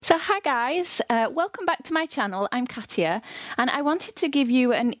So hi guys, welcome back to my channel. I'm Katia and I wanted to give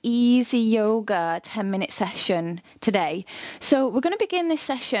you an easy yoga 10-minute session today. So we're going to begin this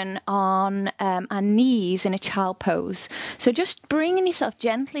session on our knees in a child pose. So just bringing yourself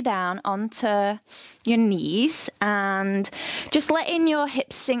gently down onto your knees and just letting your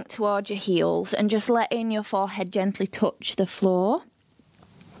hips sink towards your heels and just letting your forehead gently touch the floor.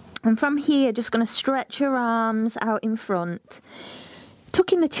 And from here, just going to stretch your arms out in front.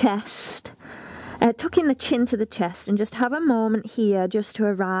 Tucking the chest, tucking the chin to the chest, and just have a moment here just to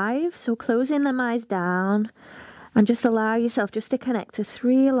arrive. So closing them eyes down and just allow yourself just to connect to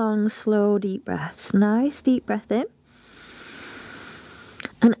 3 long, slow, deep breaths. Nice deep breath in.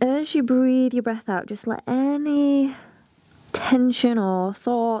 And as you breathe your breath out, just let any tension or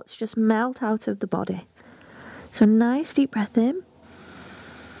thoughts just melt out of the body. So nice deep breath in.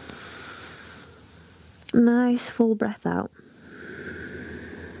 Nice full breath out.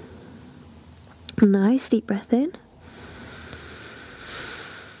 Nice deep breath in.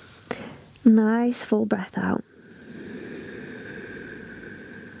 Nice full breath out.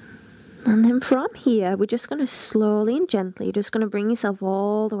 And then from here, we're just going to slowly and gently, just going to bring yourself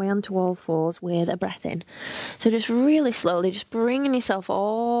all the way onto all fours with a breath in. So just really slowly, just bringing yourself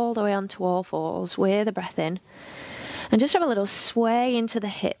all the way onto all fours with a breath in. And just have a little sway into the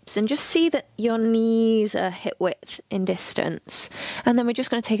hips and just see that your knees are hip width in distance. And then we're just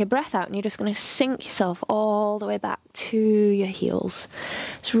going to take a breath out and you're just going to sink yourself all the way back to your heels.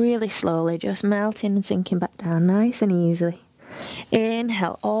 It's really slowly, just melting and sinking back down nice and easily.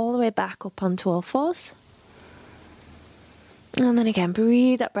 Inhale all the way back up onto all fours. And then again,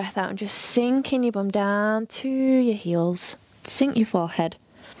 breathe that breath out and just sinking your bum down to your heels. Sink your forehead.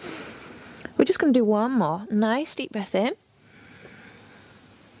 We're just going to do one more. Nice deep breath in.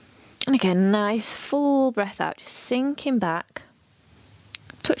 And again, nice full breath out. Just sinking back.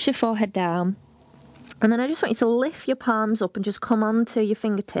 Touch your forehead down. And then I just want you to lift your palms up and just come onto your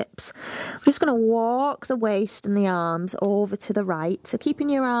fingertips. We're just going to walk the waist and the arms over to the right. So keeping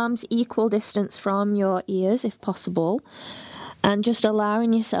your arms equal distance from your ears if possible. And just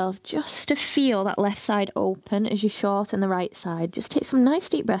allowing yourself just to feel that left side open as you shorten the right side. Just take some nice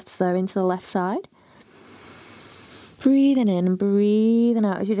deep breaths there into the left side. Breathing in and breathing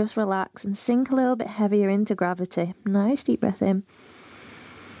out as you just relax and sink a little bit heavier into gravity. Nice deep breath in.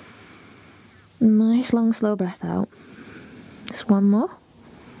 Nice long slow breath out. Just one more.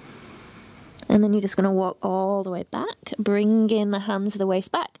 And then you're just going to walk all the way back, bringing the hands of the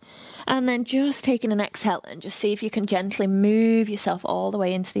waist back. And then just taking an exhale and just see if you can gently move yourself all the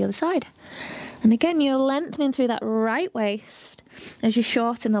way into the other side. And again, you're lengthening through that right waist. As you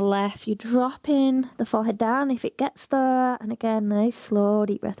shorten the left, you're dropping the forehead down if it gets there. And again, nice slow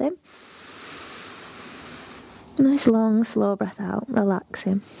deep breath in. Nice long slow breath out,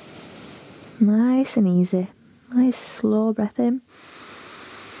 relaxing. Nice and easy. Nice slow breath in.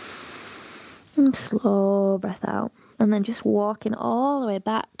 And slow breath out. And then just walking all the way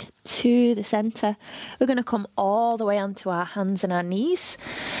back to the center. We're going to come all the way onto our hands and our knees.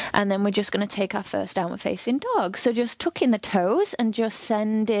 And then we're just going to take our first downward facing dog. So just tuck in the toes and just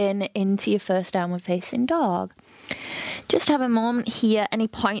sending into your first downward facing dog. Just have a moment here, any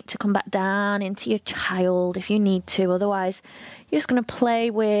point to come back down into your child if you need to. Otherwise, you're just going to play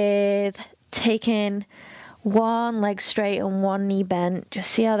with taking one leg straight and one knee bent.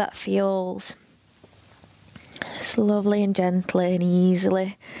 Just see how that feels. Slowly and gently and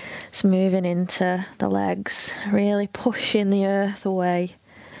easily. Just moving into the legs. Really pushing the earth away.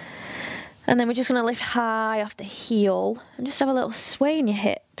 And then we're just going to lift high off the heel. And just have a little sway in your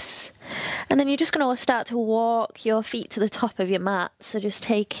hips. And then you're just going to start to walk your feet to the top of your mat. So just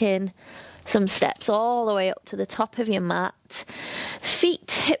taking some steps all the way up to the top of your mat.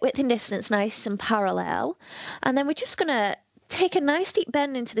 Feet hip width in distance, nice and parallel. And then we're just going to take a nice deep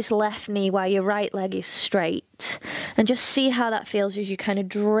bend into this left knee while your right leg is straight. And just see how that feels as you kind of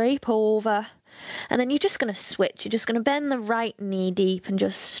drape over. And then you're just going to switch. You're just going to bend the right knee deep and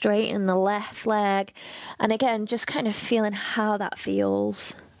just straighten the left leg. And again, just kind of feeling how that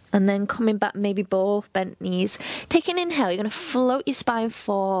feels. And then coming back, maybe both bent knees. Take an inhale, you're going to float your spine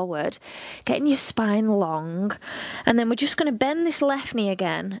forward, getting your spine long. And then we're just going to bend this left knee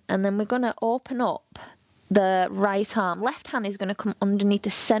again. And then we're going to open up the right arm. Left hand is going to come underneath the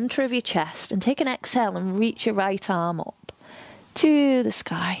center of your chest. And take an exhale and reach your right arm up to the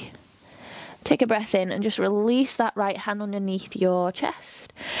sky. Take a breath in and just release that right hand underneath your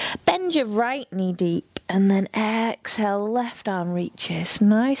chest. Bend your right knee deep. And then exhale, left arm reaches,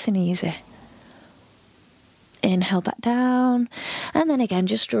 nice and easy. Inhale back down. And then again,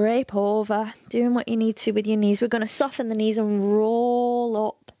 just drape over, doing what you need to with your knees. We're going to soften the knees and roll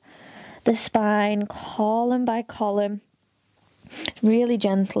up the spine, column by column, really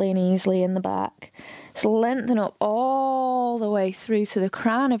gently and easily in the back. So lengthen up all the way through to the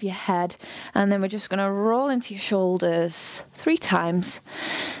crown of your head, and then we're just going to roll into your shoulders 3 times.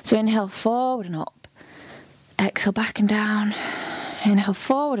 So inhale forward and up, exhale back and down, inhale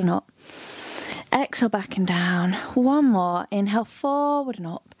forward and up, exhale back and down. One more, inhale forward and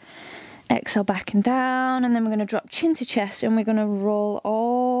up, exhale back and down, and then we're going to drop chin to chest and we're going to roll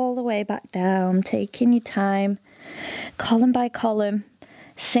all the way back down, taking your time, column by column.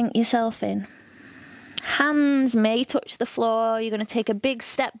 Sink yourself in. Hands may touch the floor. You're going to take a big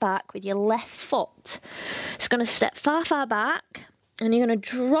step back with your left foot. It's going to step far, far back, and you're going to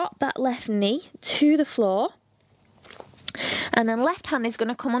drop that left knee to the floor. And then left hand is going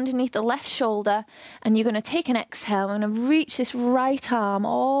to come underneath the left shoulder, and you're going to take an exhale. We're going to reach this right arm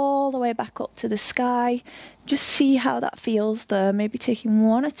all the way back up to the sky. Just see how that feels there. Maybe taking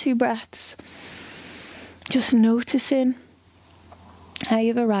 1 or 2 breaths. Just noticing how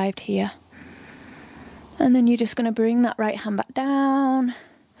you've arrived here. And then you're just going to bring that right hand back down.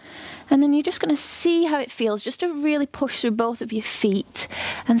 And then you're just going to see how it feels, just to really push through both of your feet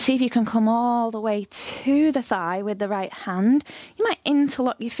and see if you can come all the way to the thigh with the right hand. You might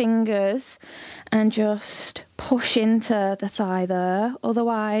interlock your fingers and just push into the thigh there.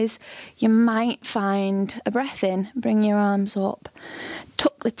 Otherwise, you might find a breath in, bring your arms up,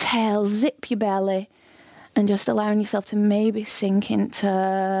 tuck the tail, zip your belly, and just allowing yourself to maybe sink into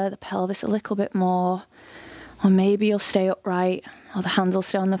the pelvis a little bit more. Or maybe you'll stay upright, or the hands will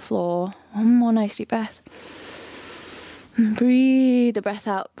stay on the floor. One more nice deep breath. And breathe the breath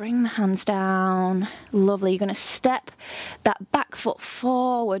out, bring the hands down. Lovely. You're going to step that back foot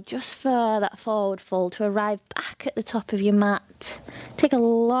forward, just for that forward fold, to arrive back at the top of your mat. Take a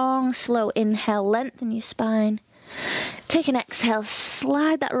long, slow inhale, lengthen your spine. Take an exhale,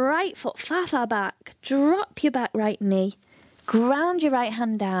 slide that right foot far, far back. Drop your back right knee. Ground your right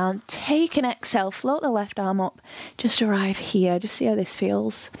hand down, take an exhale, float the left arm up, just arrive here, just see how this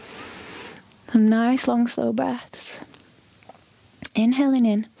feels. Some nice long slow breaths. Inhaling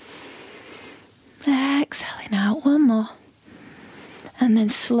in, exhaling out, one more. And then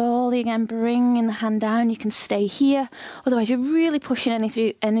slowly again bringing the hand down. You can stay here, otherwise you're really pushing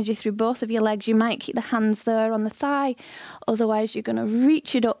energy through both of your legs. You might keep the hands there on the thigh, otherwise you're going to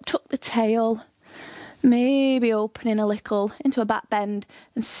reach it up, tuck the tail, maybe opening a little into a back bend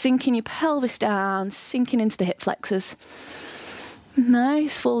and sinking your pelvis down, sinking into the hip flexors.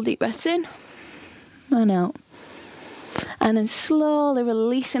 Nice full deep breaths in and out. And then slowly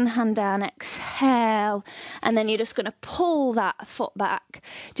releasing the hand down, exhale. And then you're just going to pull that foot back.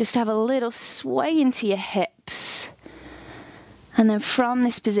 Just have a little sway into your hips. And then from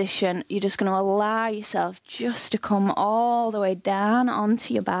this position, you're just going to allow yourself just to come all the way down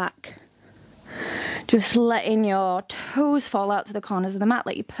onto your back. Just letting your toes fall out to the corners of the mat.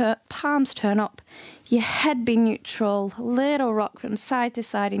 Let your palms turn up. Your head be neutral. Little rock from side to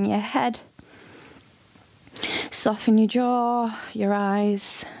side in your head. Soften your jaw, your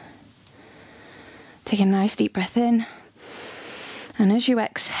eyes. Take a nice deep breath in. And as you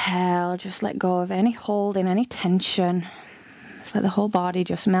exhale, just let go of any holding, any tension. Just let the whole body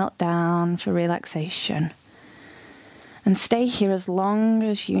just melt down for relaxation. And stay here as long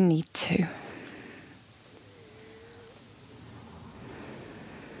as you need to.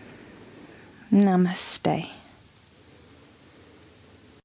 Namaste.